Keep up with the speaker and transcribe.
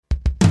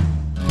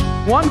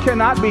One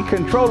cannot be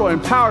controlled or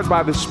empowered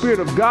by the Spirit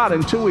of God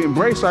until we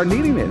embrace our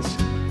neediness.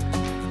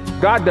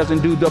 God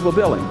doesn't do double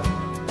billing.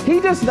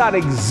 He does not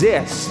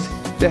exist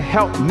to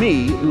help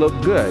me look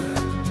good.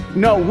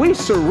 No, we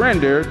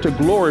surrender to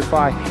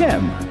glorify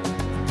Him.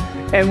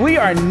 And we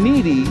are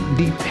needy,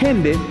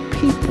 dependent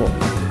people.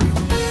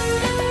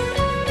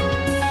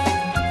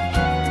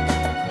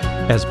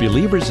 As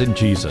believers in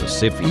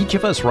Jesus, if each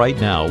of us right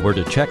now were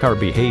to check our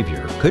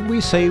behavior, could we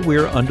say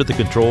we're under the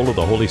control of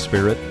the Holy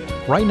Spirit?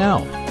 Right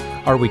now,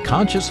 are we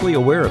consciously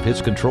aware of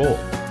His control?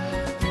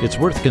 It's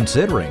worth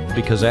considering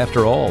because,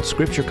 after all,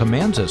 Scripture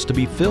commands us to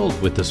be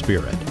filled with the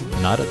Spirit.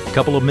 Not a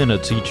couple of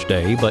minutes each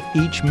day, but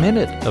each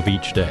minute of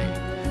each day.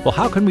 Well,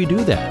 how can we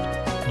do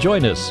that?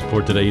 Join us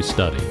for today's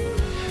study.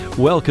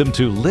 Welcome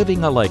to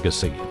Living a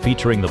Legacy,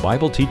 featuring the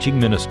Bible teaching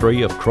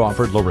ministry of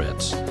Crawford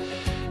Loritts.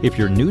 If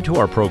you're new to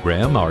our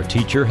program, our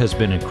teacher has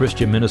been in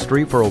Christian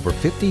ministry for over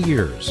 50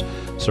 years,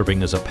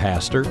 serving as a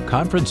pastor,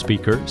 conference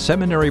speaker,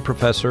 seminary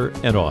professor,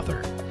 and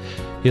author.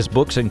 His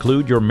books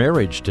include Your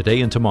Marriage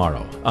Today and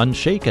Tomorrow,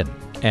 Unshaken,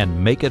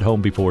 and Make It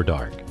Home Before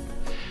Dark.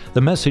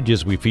 The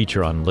messages we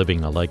feature on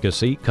Living a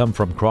Legacy come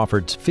from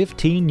Crawford's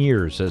 15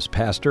 years as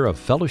pastor of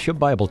Fellowship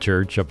Bible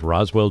Church of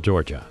Roswell,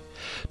 Georgia.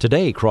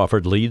 Today,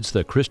 Crawford leads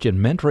the Christian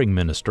mentoring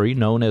ministry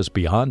known as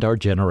Beyond Our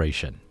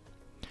Generation.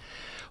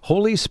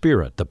 Holy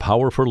Spirit, the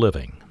Power for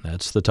Living.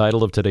 That's the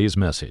title of today's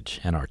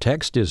message, and our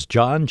text is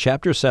John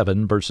chapter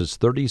 7, verses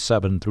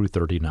 37 through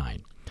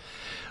 39.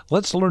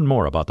 Let's learn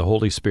more about the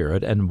Holy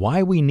Spirit and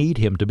why we need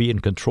Him to be in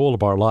control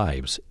of our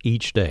lives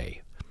each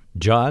day.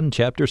 John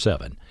chapter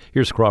 7.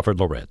 Here's Crawford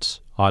Loritts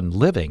on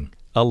Living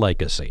a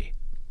Legacy.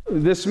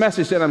 This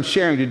message that I'm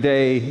sharing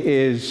today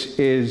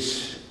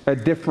is a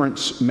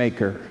difference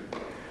maker.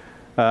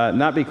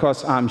 Not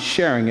because I'm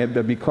sharing it,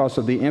 but because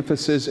of the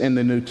emphasis in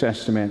the New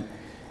Testament.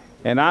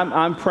 And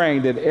I'm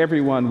praying that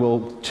everyone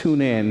will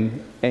tune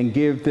in and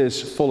give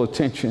this full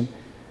attention,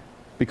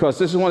 because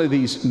this is one of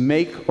these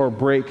make or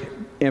break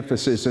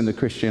emphasis in the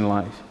Christian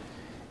life.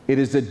 It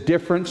is the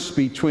difference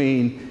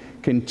between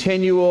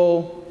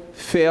continual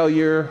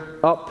failure,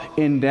 up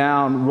and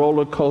down,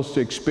 roller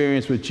coaster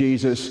experience with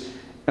Jesus,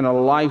 and a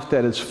life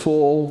that is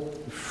full,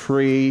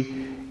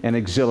 free, and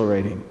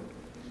exhilarating.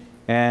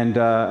 And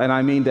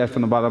I mean that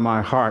from the bottom of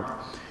my heart.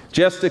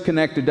 Just to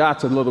connect the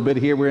dots a little bit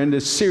here, we're in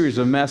this series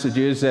of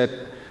messages that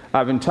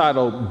I've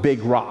entitled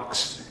Big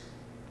Rocks.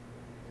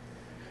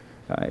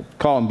 I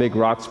call them Big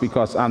Rocks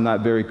because I'm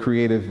not very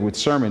creative with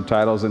sermon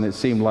titles, and it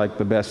seemed like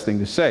the best thing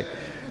to say.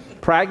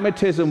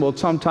 Pragmatism will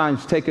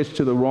sometimes take us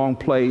to the wrong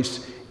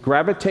place.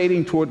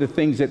 Gravitating toward the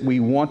things that we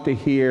want to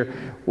hear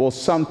will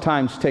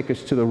sometimes take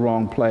us to the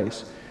wrong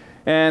place.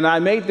 And I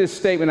made this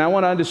statement, I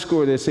want to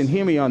underscore this, and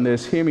hear me on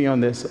this.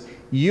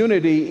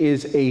 Unity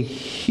is a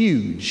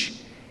huge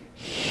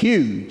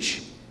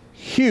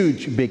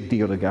big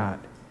deal to God.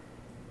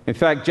 In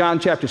fact, John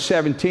chapter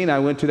 17, I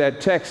went to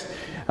that text,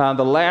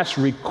 the last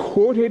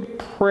recorded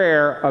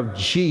prayer of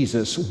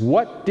Jesus.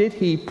 What did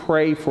He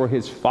pray for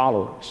His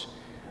followers?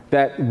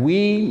 That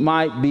we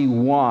might be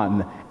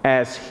one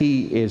as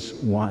He is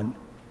one.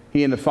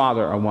 He and the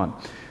Father are one.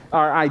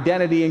 Our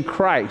identity in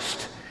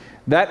Christ,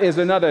 that is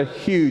another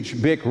huge,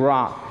 big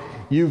rock.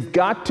 You've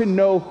got to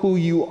know who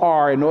you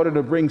are in order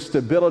to bring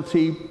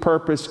stability,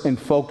 purpose, and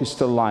focus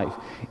to life.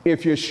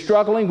 If you're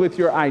struggling with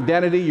your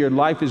identity, your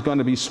life is going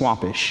to be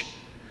swampish.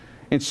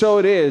 And so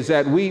it is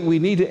that we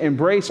need to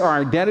embrace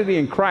our identity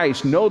in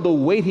Christ, know the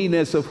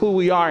weightiness of who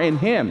we are in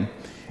Him,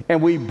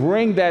 and we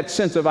bring that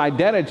sense of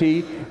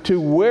identity to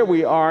where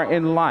we are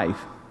in life.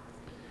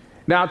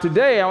 Now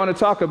today I want to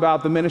talk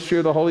about the ministry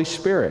of the Holy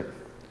Spirit.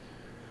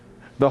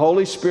 The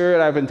Holy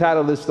Spirit, I've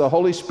entitled this, The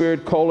Holy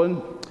Spirit,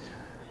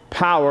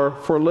 Power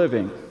for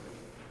Living.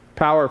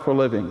 Power for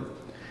Living.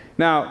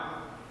 Now,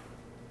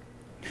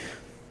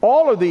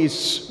 all of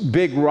these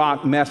big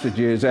rock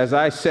messages, as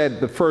I said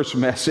the first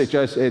message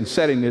in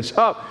setting this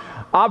up,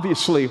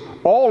 obviously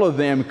all of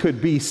them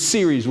could be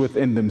series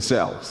within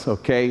themselves,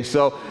 okay?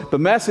 So the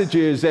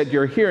messages that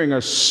you're hearing are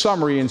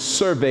summary and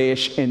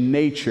survey-ish in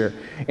nature.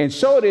 And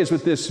so it is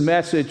with this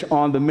message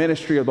on the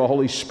ministry of the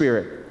Holy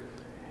Spirit.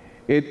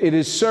 It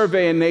is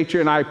survey in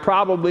nature, and I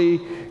probably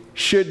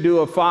should do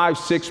a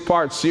 5-6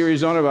 part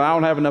series on it, but I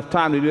don't have enough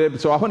time to do it.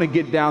 So I want to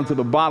get down to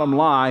the bottom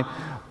line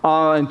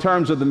in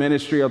terms of the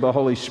ministry of the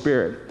Holy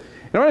Spirit.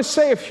 And I want to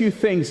say a few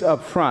things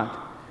up front.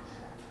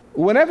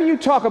 Whenever you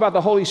talk about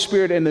the Holy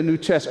Spirit in the New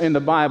Testament, in the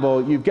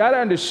Bible, you've got to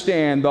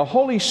understand the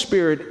Holy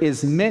Spirit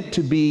is meant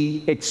to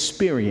be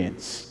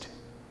experienced.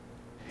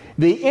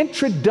 The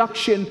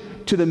introduction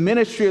to the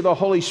ministry of the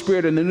Holy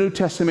Spirit in the New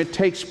Testament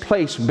takes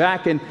place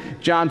back in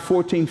John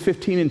 14,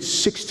 15, and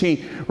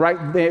 16,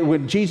 right there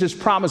when Jesus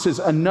promises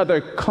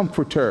another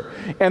comforter.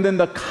 And in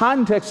the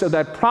context of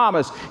that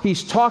promise,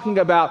 He's talking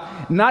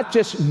about not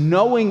just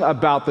knowing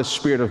about the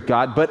Spirit of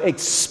God, but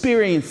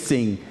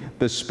experiencing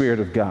the Spirit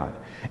of God.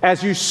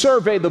 As you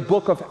survey the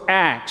book of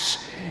Acts,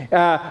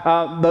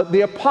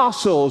 the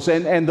apostles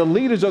and the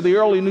leaders of the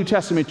early New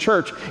Testament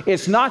church,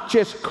 it's not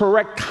just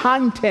correct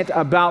content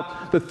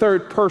about the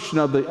third person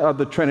of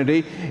the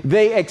Trinity.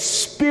 They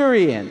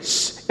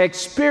experienced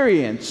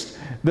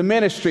the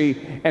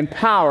ministry and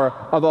power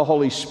of the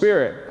Holy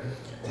Spirit.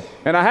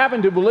 And I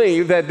happen to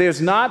believe that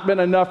there's not been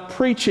enough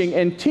preaching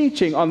and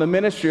teaching on the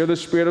ministry of the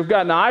Spirit of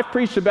God. Now, I've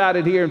preached about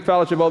it here in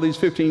fellowship all these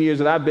 15 years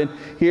that I've been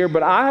here,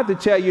 but I have to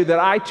tell you that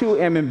I too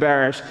am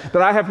embarrassed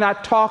that I have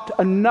not talked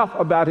enough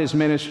about his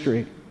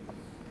ministry.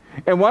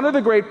 And one of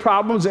the great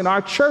problems in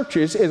our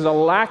churches is a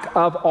lack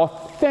of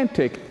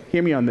authentic,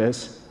 hear me on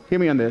this,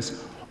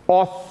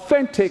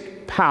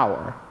 authentic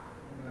power.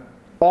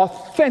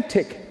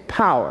 Authentic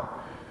power.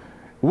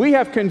 We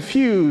have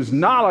confused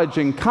knowledge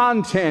and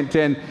content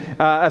and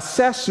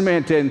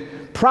assessment and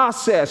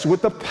process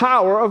with the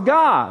power of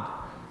God.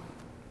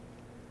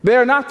 They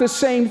are not the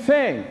same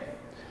thing.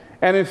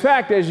 And in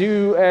fact, as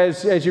you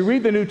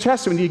read the New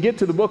Testament, you get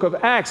to the book of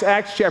Acts,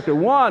 Acts chapter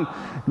 1,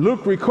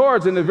 Luke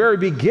records in the very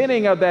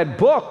beginning of that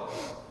book,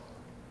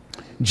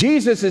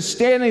 Jesus is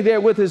standing there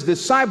with his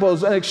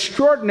disciples, an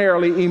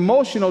extraordinarily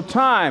emotional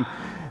time.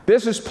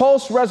 This is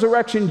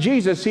post-resurrection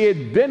Jesus. He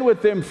had been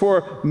with them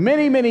for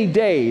many, many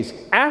days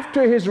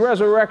after his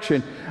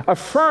resurrection,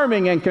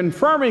 affirming and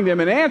confirming them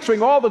and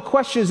answering all the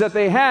questions that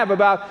they have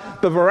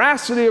about the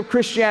veracity of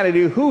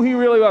Christianity, who he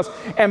really was.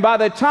 And by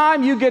the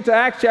time you get to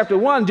Acts chapter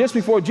 1, just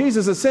before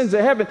Jesus ascends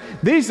to heaven,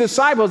 these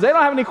disciples, they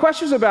don't have any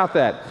questions about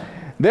that.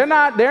 They're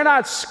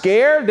not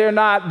scared. They're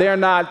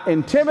not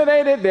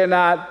intimidated. They're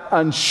not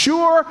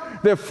unsure.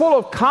 They're full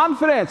of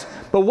confidence.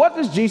 But what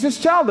does Jesus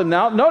tell them?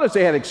 Now, notice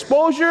they had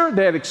exposure,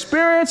 they had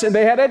experience, and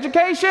they had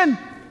education.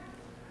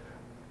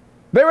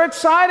 They were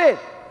excited,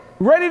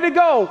 ready to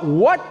go.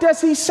 What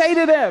does he say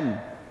to them?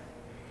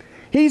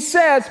 He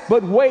says,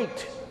 but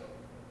wait.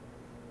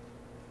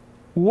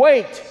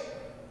 Wait.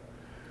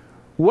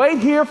 Wait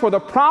here for the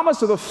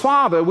promise of the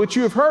Father, which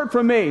you have heard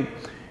from me.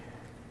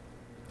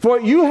 For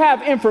you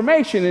have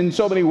information in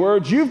so many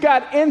words. You've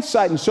got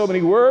insight in so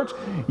many words.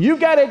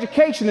 You've got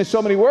education in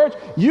so many words.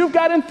 You've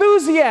got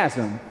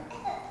enthusiasm.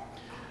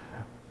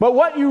 But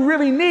what you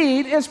really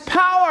need is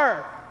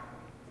power.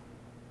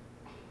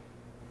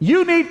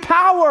 You need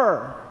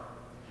power.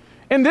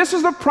 And this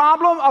is the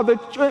problem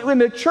in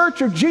the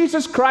Church of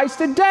Jesus Christ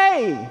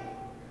today.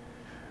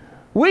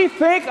 We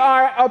think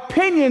our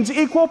opinions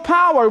equal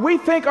power. We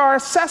think our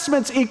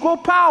assessments equal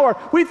power.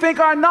 We think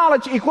our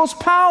knowledge equals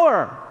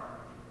power.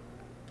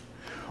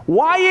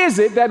 Why is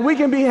it that we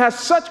can have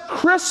such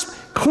crisp,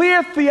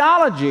 clear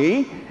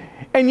theology,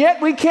 and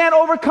yet we can't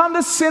overcome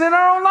the sin in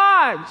our own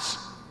lives?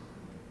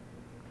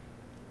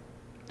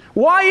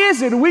 Why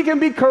is it we can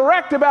be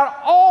correct about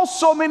all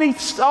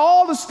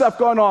the stuff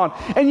going on,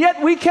 and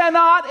yet we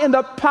cannot, in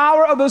the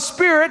power of the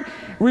Spirit,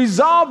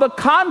 resolve the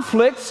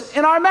conflicts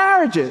in our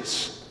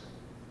marriages?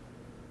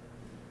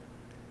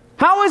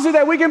 How is it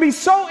that we can be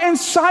so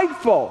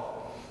insightful,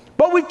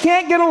 but we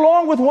can't get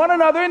along with one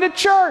another in the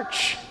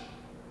church?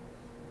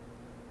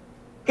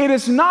 It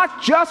is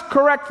not just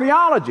correct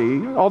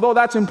theology, although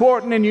that's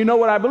important and you know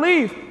what I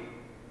believe.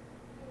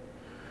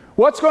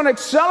 What's going to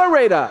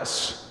accelerate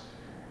us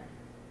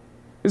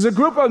is a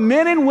group of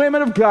men and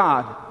women of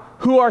God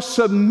who are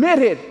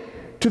submitted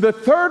to the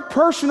third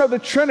person of the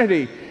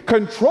Trinity,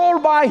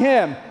 controlled by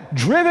him,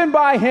 driven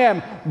by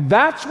him.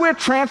 That's where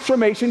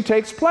transformation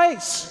takes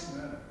place.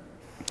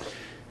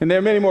 And there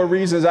are many more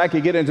reasons I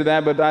could get into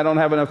that, but I don't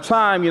have enough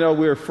time. You know,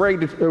 we're afraid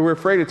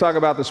to talk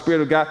about the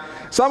Spirit of God.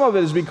 Some of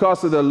it is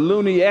because of the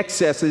loony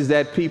excesses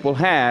that people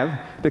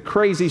have, the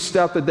crazy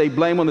stuff that they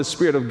blame on the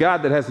Spirit of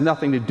God that has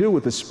nothing to do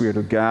with the Spirit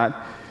of God.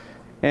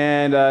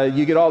 And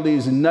you get all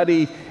these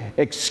nutty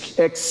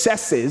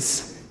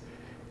excesses.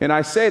 And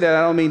I say that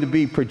I don't mean to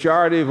be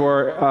pejorative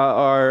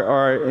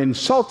or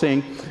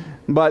insulting,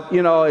 but,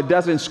 you know, it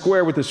doesn't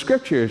square with the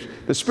Scriptures.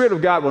 The Spirit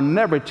of God will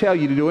never tell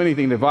you to do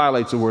anything that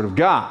violates the Word of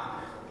God.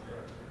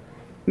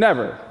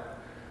 Never.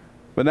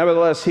 But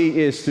nevertheless,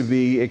 he is to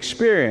be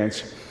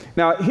experienced.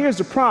 Now, here's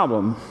the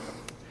problem.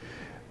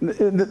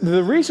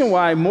 The reason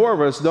why more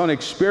of us don't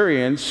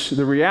experience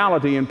the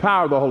reality and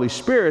power of the Holy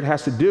Spirit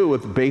has to do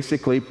with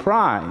basically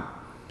pride.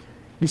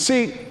 You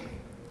see,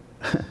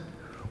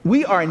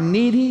 we are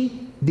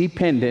needy,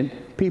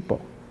 dependent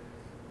people.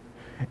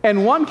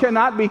 And one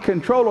cannot be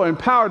controlled or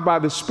empowered by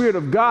the Spirit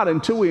of God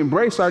until we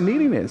embrace our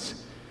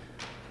neediness.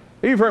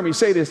 You've heard me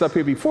say this up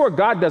here before.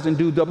 God doesn't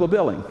do double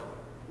billing.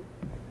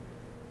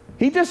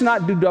 He does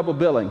not do double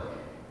billing.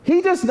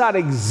 He does not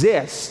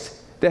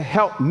exist to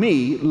help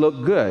me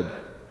look good.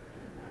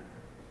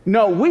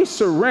 No, we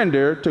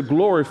surrender to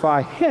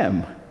glorify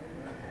him.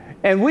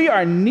 And we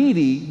are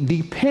needy,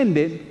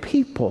 dependent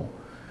people.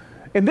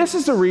 And this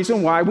is the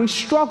reason why we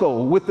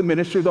struggle with the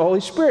ministry of the Holy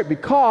Spirit,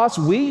 because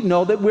we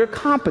know that we're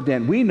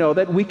competent. We know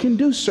that we can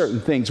do certain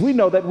things. We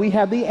know that we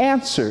have the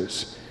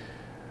answers.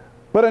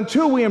 But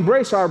until we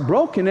embrace our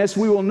brokenness,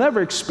 we will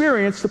never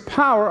experience the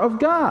power of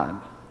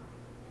God.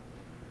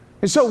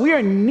 And so we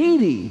are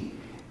needy,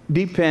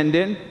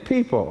 dependent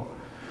people.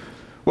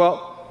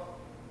 Well,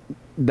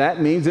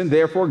 that means, and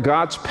therefore,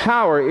 God's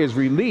power is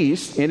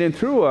released in and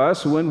through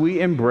us when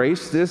we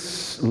embrace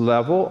this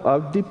level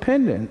of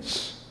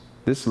dependence.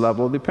 This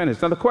level of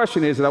dependence. Now, the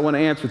question is that I want to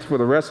answer for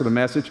the rest of the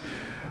message: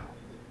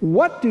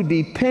 what do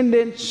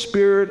dependent,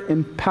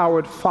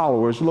 Spirit-empowered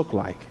followers look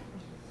like?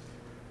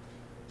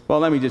 Well,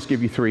 let me just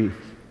give you three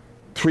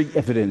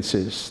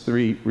evidences,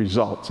 three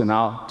results, and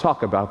I'll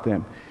talk about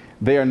them.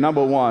 They are,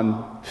 number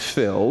one,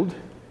 filled.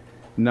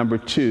 Number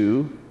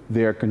two,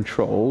 they are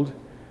controlled.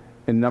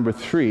 And number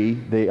three,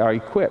 they are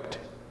equipped.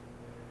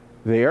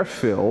 They are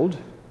filled,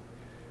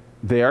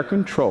 they are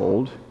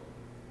controlled,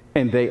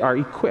 and they are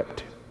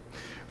equipped.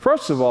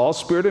 First of all,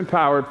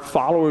 Spirit-empowered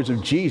followers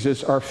of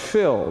Jesus are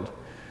filled.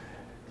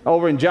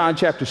 Over in John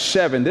chapter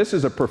 7, this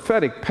is a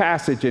prophetic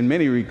passage in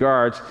many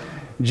regards.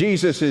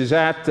 Jesus is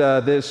at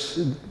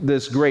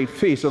this great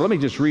feast. So let me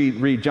just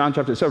read John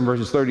chapter 7,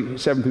 verses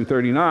 37 through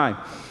 39.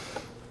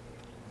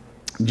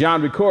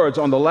 John records,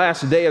 on the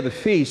last day of the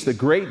feast, the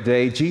great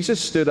day, Jesus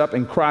stood up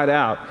and cried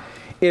out,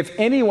 "If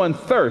anyone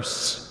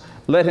thirsts,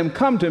 let him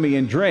come to me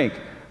and drink.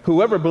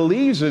 Whoever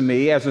believes in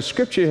me, as the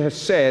scripture has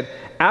said,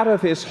 out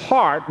of his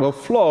heart will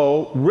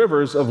flow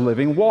rivers of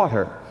living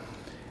water."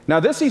 Now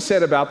this he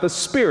said about the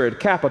Spirit,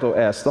 capital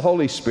S, the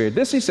Holy Spirit.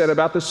 This he said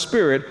about the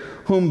Spirit,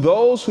 whom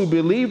those who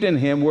believed in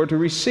him were to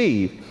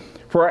receive.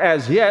 For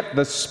as yet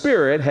the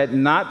Spirit had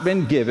not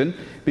been given,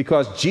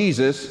 because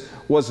Jesus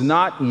was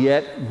not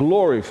yet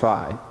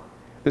glorified.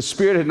 The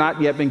Spirit had not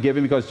yet been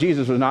given because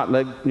Jesus was not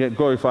yet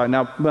glorified.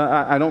 Now,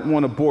 I don't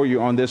want to bore you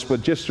on this,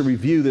 but just to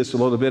review this a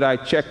little bit, I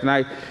checked and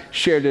I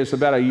shared this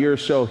about a year or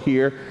so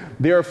here.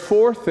 There are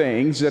four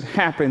things that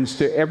happens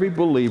to every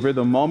believer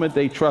the moment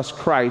they trust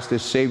Christ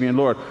as Savior and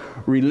Lord,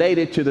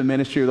 related to the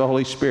ministry of the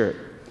Holy Spirit.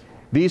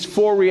 These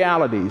four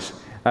realities,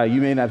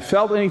 you may not have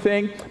felt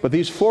anything, but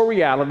these four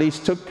realities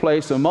took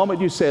place the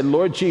moment you said,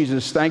 "Lord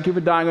Jesus, thank you for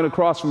dying on the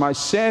cross for my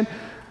sin.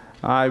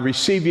 I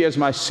receive you as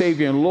my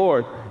Savior and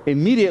Lord."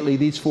 Immediately,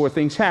 these four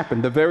things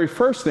happened. The very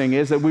first thing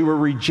is that we were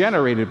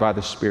regenerated by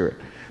the Spirit.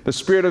 The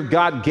Spirit of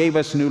God gave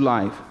us new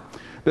life.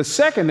 The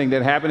second thing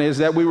that happened is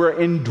that we were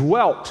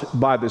indwelt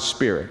by the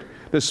Spirit.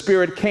 The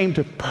Spirit came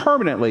to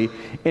permanently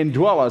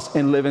indwell us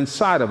and live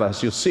inside of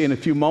us. You'll see in a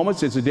few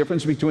moments there's a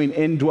difference between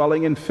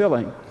indwelling and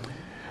filling.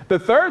 The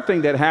third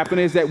thing that happened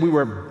is that we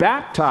were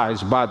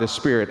baptized by the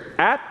Spirit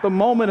at the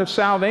moment of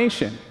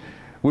salvation.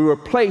 We were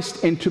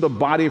placed into the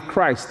body of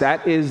Christ.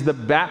 That is the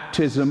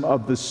baptism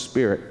of the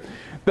Spirit.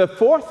 The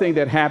fourth thing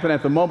that happened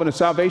at the moment of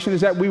salvation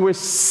is that we were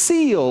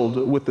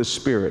sealed with the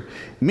Spirit,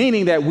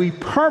 meaning that we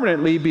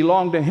permanently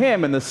belong to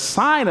Him, and the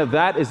sign of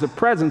that is the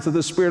presence of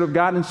the Spirit of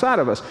God inside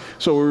of us.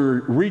 So we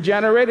were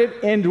regenerated,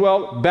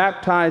 indwelt,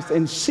 baptized,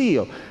 and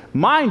sealed.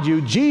 Mind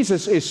you,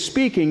 Jesus is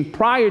speaking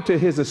prior to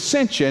His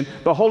ascension.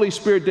 The Holy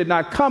Spirit did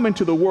not come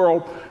into the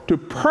world to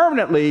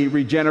permanently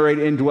regenerate,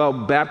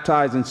 indwell,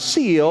 baptize, and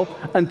seal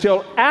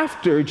until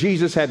after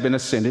Jesus had been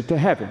ascended to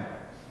heaven.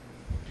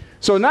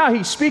 So now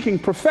he's speaking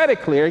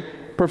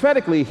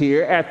prophetically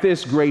here at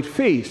this great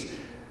feast.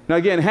 Now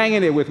again, hang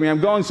in there with me.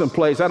 I'm going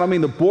someplace. I don't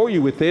mean to bore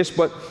you with this,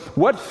 but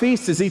what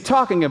feast is he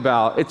talking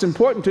about? It's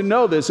important to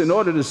know this in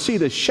order to see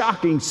the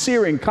shocking,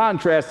 searing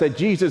contrast that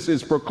Jesus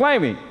is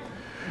proclaiming.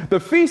 The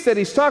feast that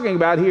he's talking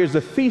about here is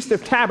the Feast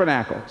of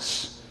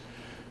Tabernacles.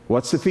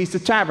 What's the Feast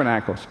of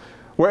Tabernacles?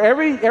 Where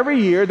every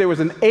year there was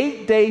an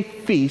 8-day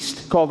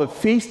feast called the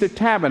Feast of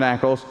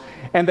Tabernacles,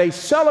 and they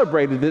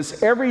celebrated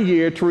this every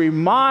year to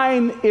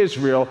remind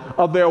Israel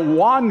of their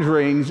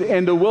wanderings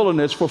in the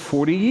wilderness for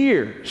 40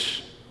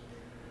 years.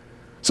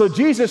 So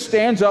Jesus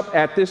stands up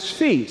at this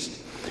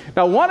feast.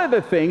 Now, one of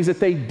the things that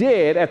they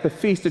did at the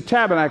Feast of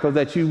Tabernacles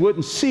that you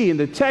wouldn't see in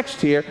the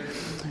text here,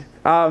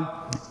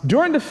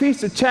 during the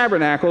Feast of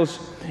Tabernacles,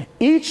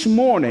 each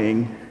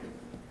morning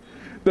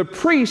the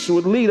priest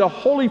would lead a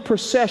holy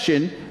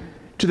procession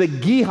to the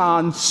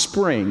Gihon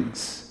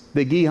Springs.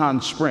 The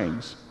Gihon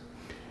Springs.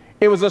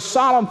 It was a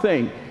solemn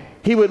thing.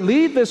 He would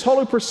lead this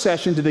holy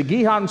procession to the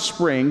Gihon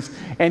Springs,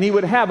 and he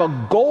would have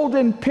a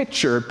golden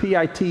pitcher,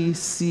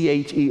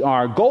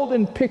 P-I-T-C-H-E-R,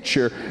 golden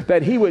pitcher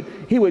that he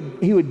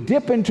would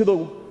dip into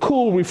the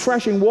cool,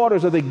 refreshing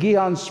waters of the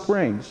Gihon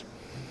Springs.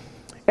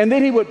 And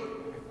then he would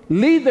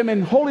lead them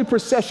in holy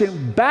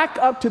procession back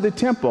up to the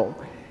temple.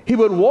 He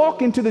would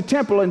walk into the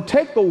temple and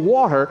take the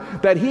water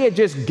that he had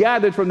just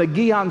gathered from the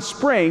Gihon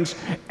Springs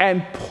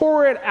and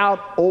pour it out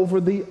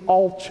over the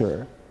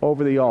altar.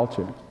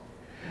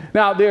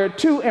 Now, there are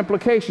two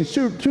implications,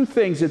 two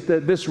things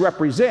that this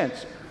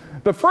represents.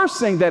 The first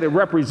thing that it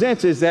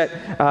represents is that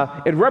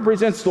it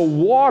represents the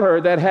water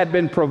that had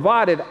been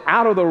provided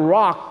out of the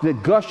rock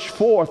that gushed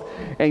forth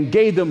and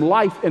gave them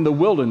life in the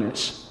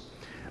wilderness.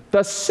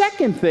 The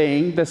second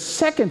thing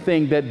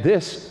that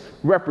this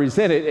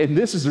represented, and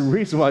this is the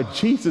reason why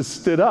Jesus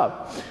stood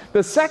up.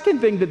 The second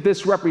thing that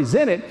this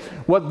represented,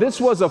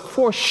 this was a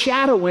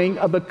foreshadowing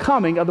of the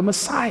coming of the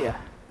Messiah.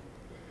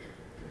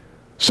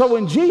 So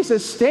when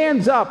Jesus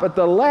stands up at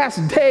the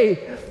last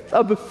day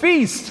of the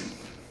feast,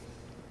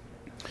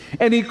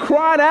 and he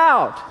cried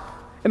out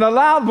in a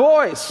loud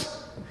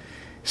voice,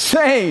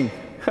 saying,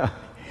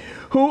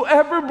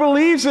 Whoever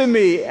believes in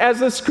me, as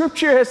the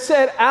scripture has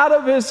said, out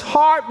of his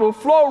heart will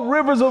flow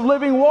rivers of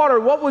living water.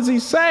 What was he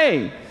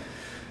saying?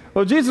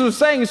 Well, Jesus was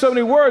saying in so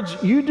many words,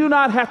 you do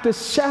not have to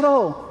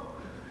settle.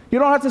 You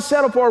don't have to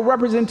settle for a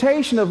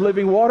representation of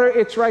living water.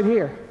 It's right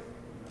here.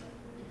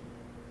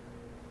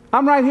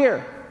 I'm right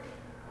here.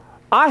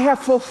 I have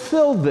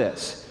fulfilled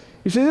this.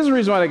 You see, this is the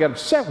reason why they got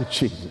upset with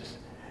Jesus.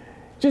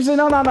 Jesus said,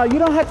 no, you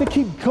don't have to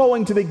keep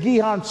going to the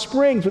Gihon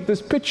Springs with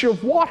this pitcher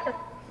of water.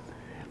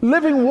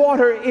 Living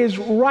water is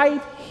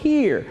right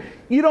here.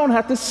 You don't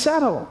have to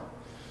settle.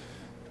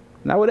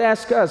 And I would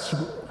ask us,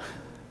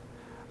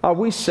 are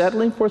we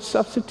settling for a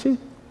substitute?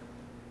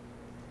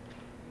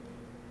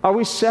 Are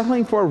we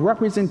settling for a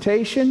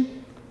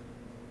representation?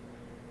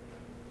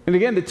 And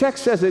again, the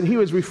text says that he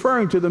was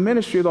referring to the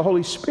ministry of the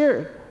Holy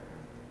Spirit.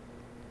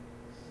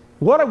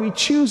 What are we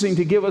choosing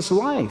to give us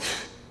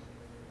life?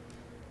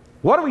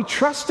 What are we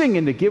trusting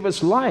in to give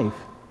us life?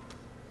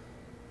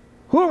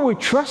 Who are we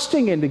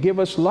trusting in to give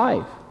us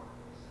life?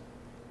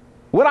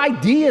 What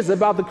ideas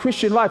about the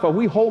Christian life are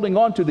we holding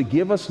on to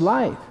give us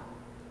life?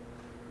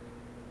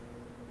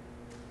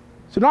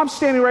 So now I'm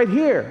standing right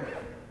here.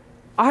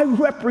 I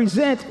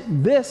represent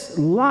this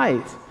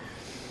life.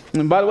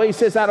 And by the way, he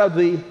says, out of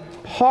the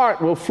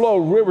heart will flow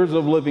rivers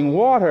of living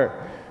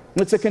water.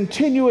 It's a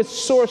continuous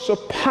source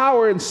of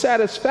power and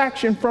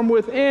satisfaction from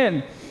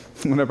within.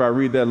 Whenever I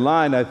read that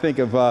line, I think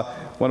of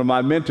one of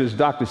my mentors,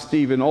 Dr.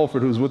 Stephen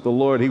Olford, who's with the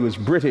Lord. He was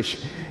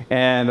British,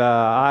 and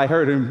I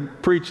heard him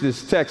preach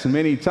this text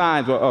many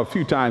times, or a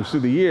few times through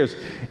the years.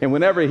 And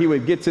whenever he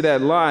would get to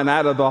that line,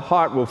 out of the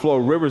heart will flow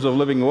rivers of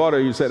living water,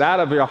 he said, out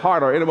of your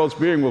heart or innermost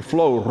being will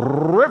flow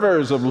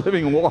rivers of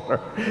living water.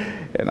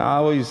 And I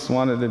always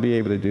wanted to be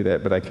able to do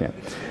that, but I can't.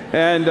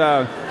 And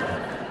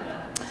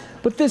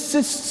but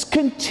this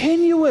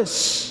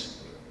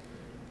continuous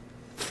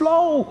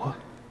flow.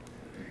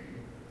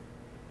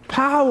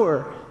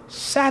 Power,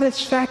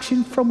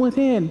 satisfaction from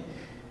within.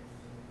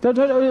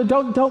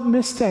 Don't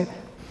miss that.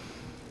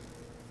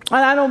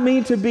 And I don't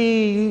mean to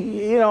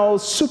be,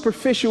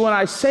 superficial when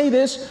I say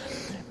this,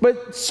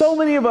 but so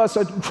many of us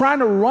are trying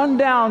to run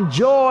down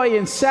joy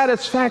and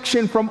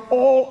satisfaction from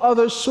all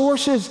other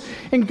sources.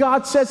 And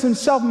God says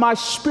himself, my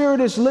spirit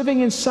is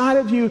living inside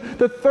of you,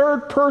 the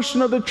third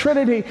person of the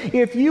Trinity.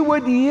 If you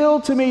would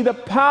yield to me, the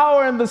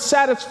power and the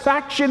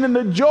satisfaction and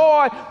the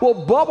joy will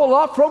bubble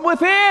up from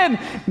within.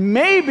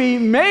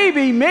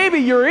 Maybe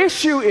your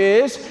issue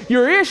is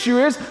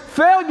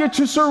failure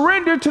to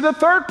surrender to the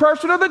third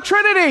person of the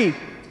Trinity.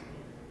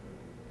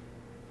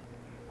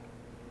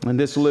 And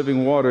this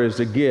living water is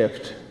a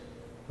gift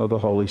of the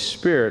Holy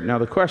Spirit. Now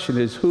the question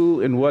is,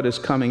 who and what is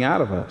coming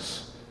out of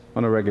us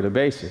on a regular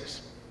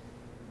basis?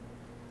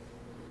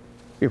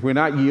 If we're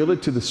not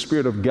yielded to the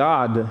Spirit of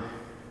God,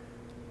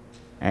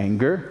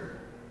 anger,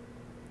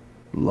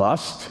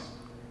 lust,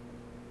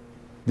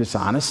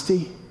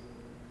 dishonesty,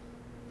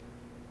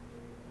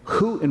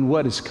 who and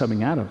what is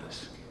coming out of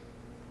us?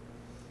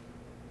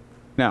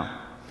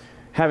 Now,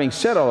 having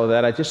said all of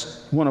that, I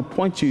just want to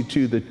point you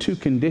to the two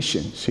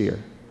conditions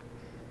here.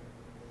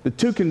 The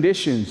two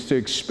conditions to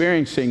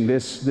experiencing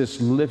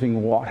this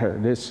living water,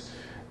 this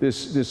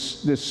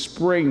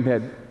spring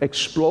that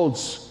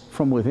explodes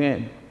from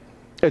within.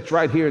 It's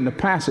right here in the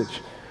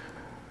passage.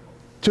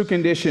 Two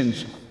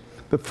conditions.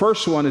 The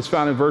first one is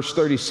found in verse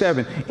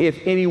 37. If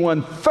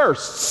anyone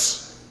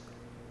thirsts,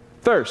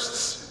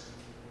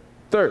 that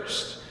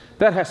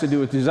has to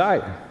do with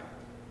desire.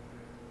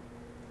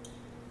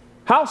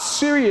 How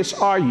serious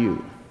are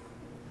you?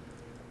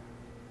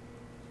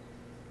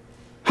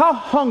 How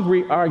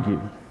hungry are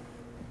you?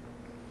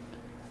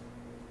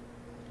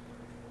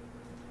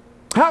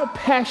 How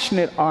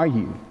passionate are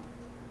you?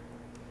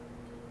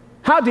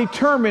 How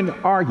determined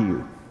are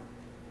you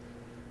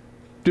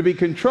to be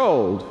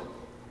controlled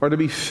or to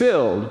be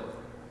filled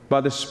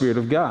by the Spirit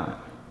of God?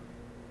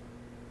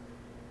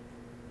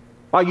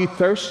 Are you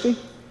thirsty?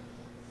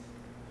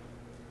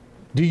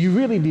 Do you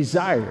really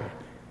desire it?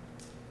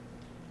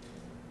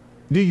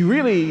 Do you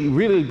really,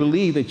 really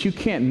believe that you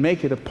can't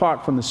make it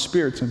apart from the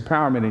Spirit's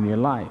empowerment in your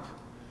life?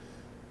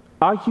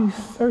 Are you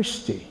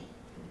thirsty?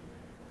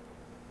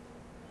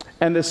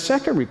 And the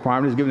second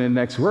requirement is given in the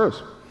next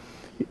verse.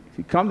 If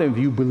you come to him, if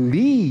you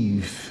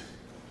believe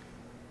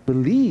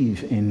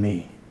in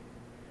me.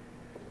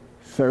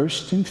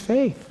 Thirst and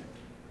faith.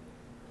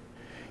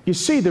 You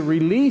see, the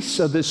release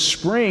of this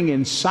spring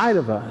inside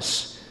of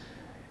us,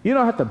 you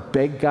don't have to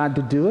beg God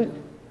to do it.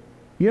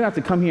 You don't have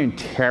to come here and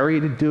tarry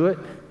to do it.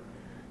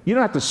 You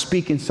don't have to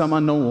speak in some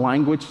unknown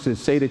language to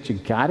say that you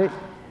got it.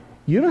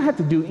 You don't have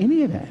to do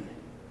any of that.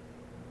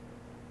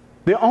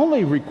 The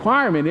only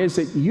requirement is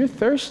that you're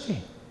thirsty.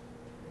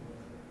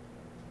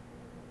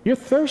 You're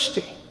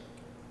thirsty.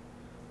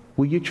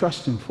 Will you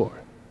trust him for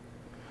it?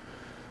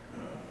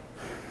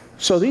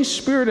 So these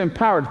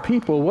Spirit-empowered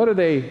people, what are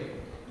they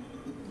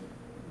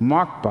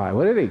marked by?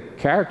 What are they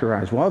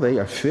characterized? Well, they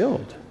are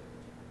filled.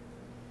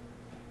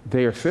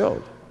 They are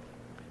filled.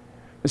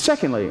 And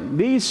secondly,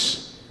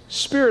 these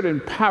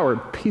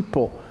Spirit-empowered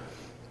people,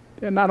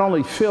 they're not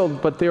only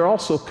filled, but they're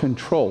also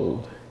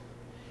controlled.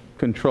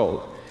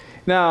 controlled.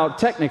 Now,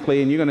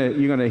 technically, and you're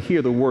going to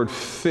hear the word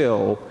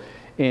fill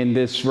in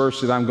this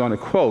verse that I'm going to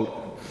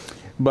quote,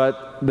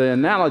 but the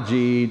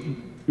analogy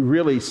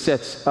really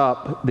sets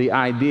up the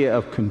idea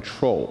of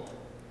control.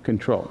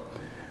 Control.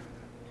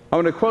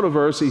 I'm going to quote a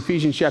verse,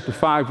 Ephesians chapter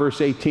 5, verse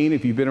 18.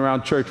 If you've been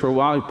around church for a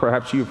while,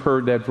 perhaps you've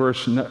heard that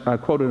verse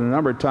quoted a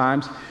number of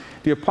times.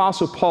 The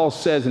Apostle Paul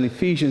says in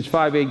Ephesians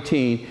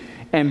 5:18,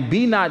 "And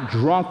be not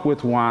drunk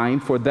with wine,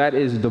 for that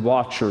is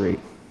debauchery,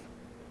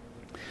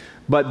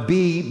 but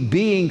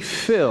being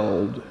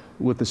filled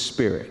with the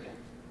Spirit."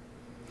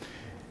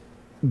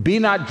 Be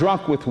not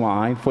drunk with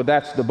wine, for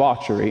that's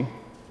debauchery,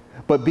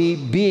 but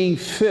being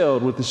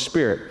filled with the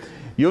Spirit.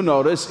 You'll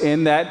notice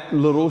in that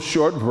little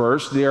short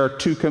verse, there are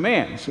two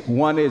commands.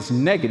 One is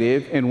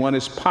negative and one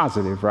is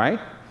positive, right?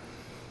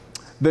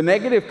 The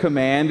negative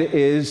command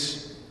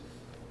is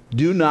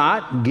do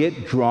not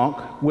get drunk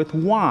with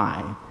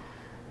wine.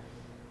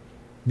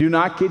 Do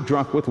not get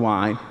drunk with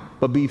wine,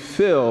 but be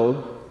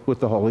filled with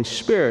the Holy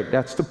Spirit.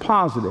 That's the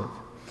positive.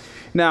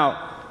 Now,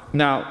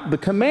 the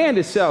command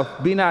itself,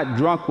 be not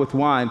drunk with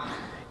wine,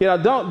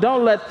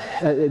 don't let,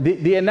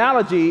 the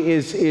analogy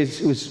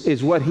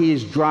is what he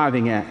is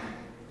driving at.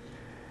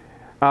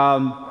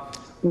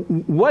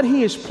 What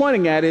he is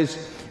pointing at is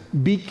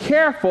be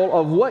careful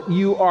of what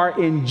you are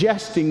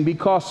ingesting,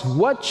 because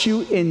what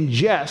you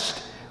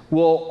ingest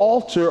will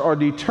alter or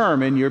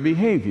determine your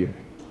behavior.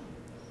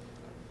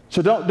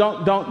 So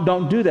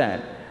don't do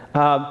that.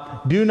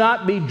 Do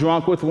not be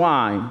drunk with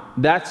wine.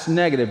 That's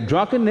negative.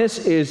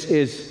 Drunkenness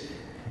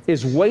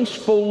is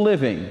wasteful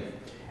living.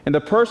 And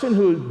the person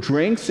who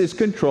drinks is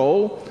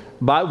controlled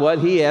by what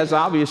he has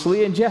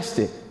obviously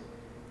ingested.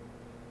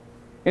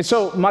 And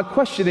so my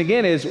question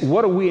again is,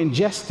 what are we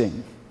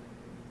ingesting?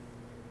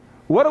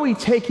 What are we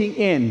taking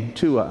in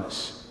to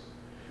us?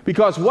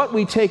 Because what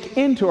we take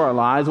into our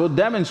lives will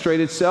demonstrate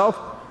itself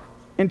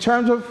in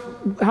terms of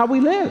how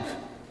we live.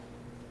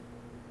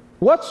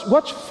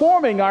 What's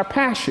forming our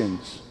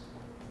passions?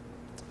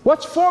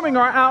 What's forming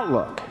our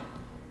outlook?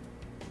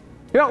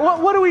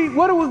 What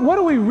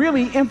do we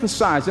really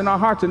emphasize in our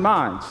hearts and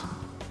minds?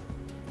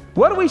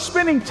 What are we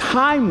spending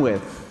time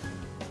with?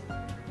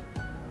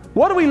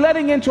 What are we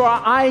letting into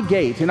our eye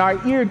gate and our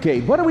ear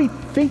gate? What are we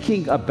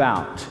thinking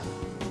about?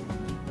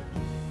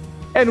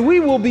 And we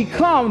will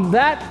become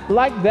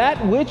like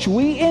that which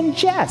we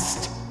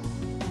ingest.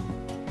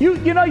 You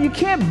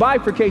can't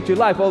bifurcate your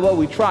life, although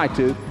we try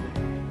to.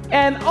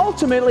 And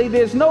ultimately,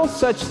 there's no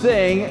such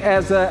thing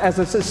as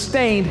a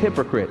sustained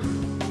hypocrite.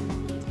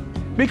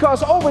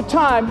 Because over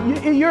time,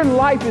 your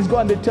life is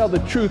going to tell the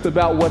truth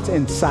about what's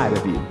inside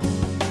of you.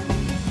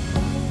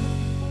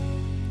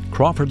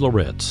 Crawford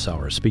Loritts,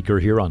 our speaker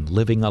here on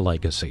Living a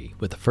Legacy,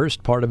 with the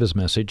first part of his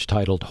message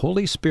titled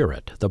Holy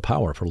Spirit, the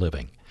Power for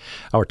Living.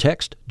 Our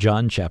text,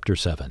 John chapter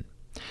 7.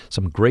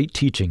 Some great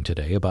teaching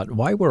today about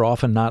why we're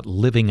often not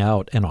living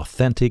out an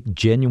authentic,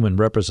 genuine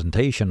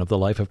representation of the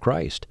life of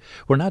Christ.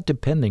 We're not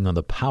depending on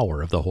the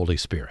power of the Holy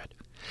Spirit.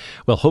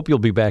 Well, hope you'll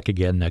be back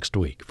again next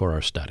week for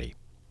our study.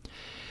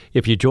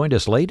 If you joined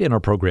us late in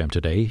our program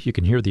today, you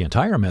can hear the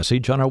entire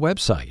message on our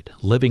website,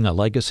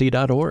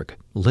 livingalegacy.org,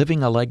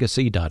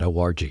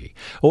 livingalegacy.org,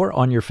 or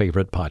on your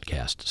favorite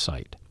podcast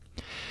site.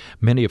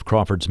 Many of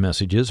Crawford's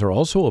messages are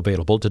also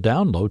available to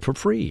download for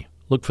free.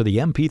 Look for the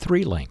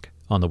MP3 link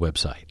on the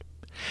website.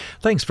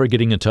 Thanks for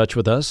getting in touch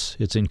with us.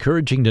 It's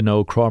encouraging to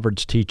know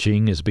Crawford's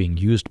teaching is being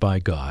used by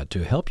God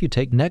to help you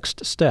take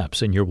next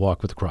steps in your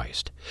walk with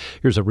Christ.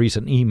 Here's a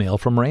recent email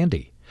from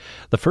Randy.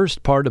 The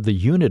first part of the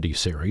Unity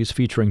series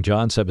featuring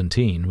John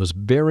 17 was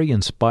very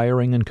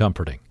inspiring and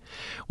comforting.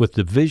 With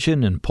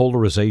division and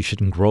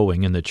polarization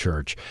growing in the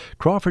church,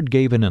 Crawford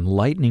gave an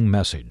enlightening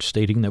message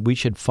stating that we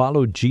should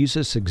follow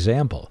Jesus'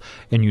 example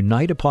and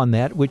unite upon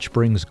that which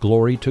brings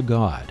glory to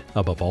God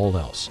above all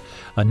else.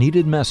 A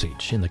needed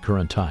message in the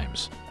current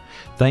times.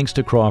 Thanks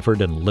to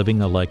Crawford and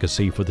Living a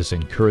Legacy for this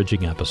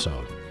encouraging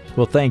episode.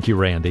 Well, thank you,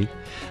 Randy.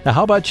 Now,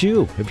 how about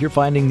you? If you're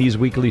finding these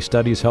weekly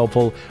studies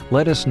helpful,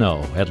 let us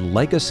know at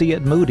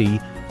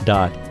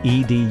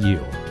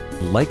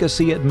legacy@moody.edu.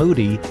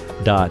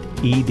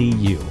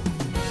 legacy@moody.edu.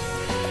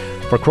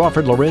 For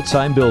Crawford Loritts,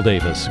 I'm Bill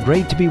Davis.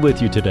 Great to be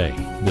with you today.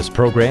 This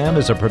program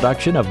is a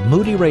production of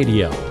Moody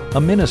Radio,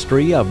 a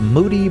ministry of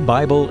Moody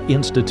Bible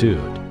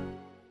Institute.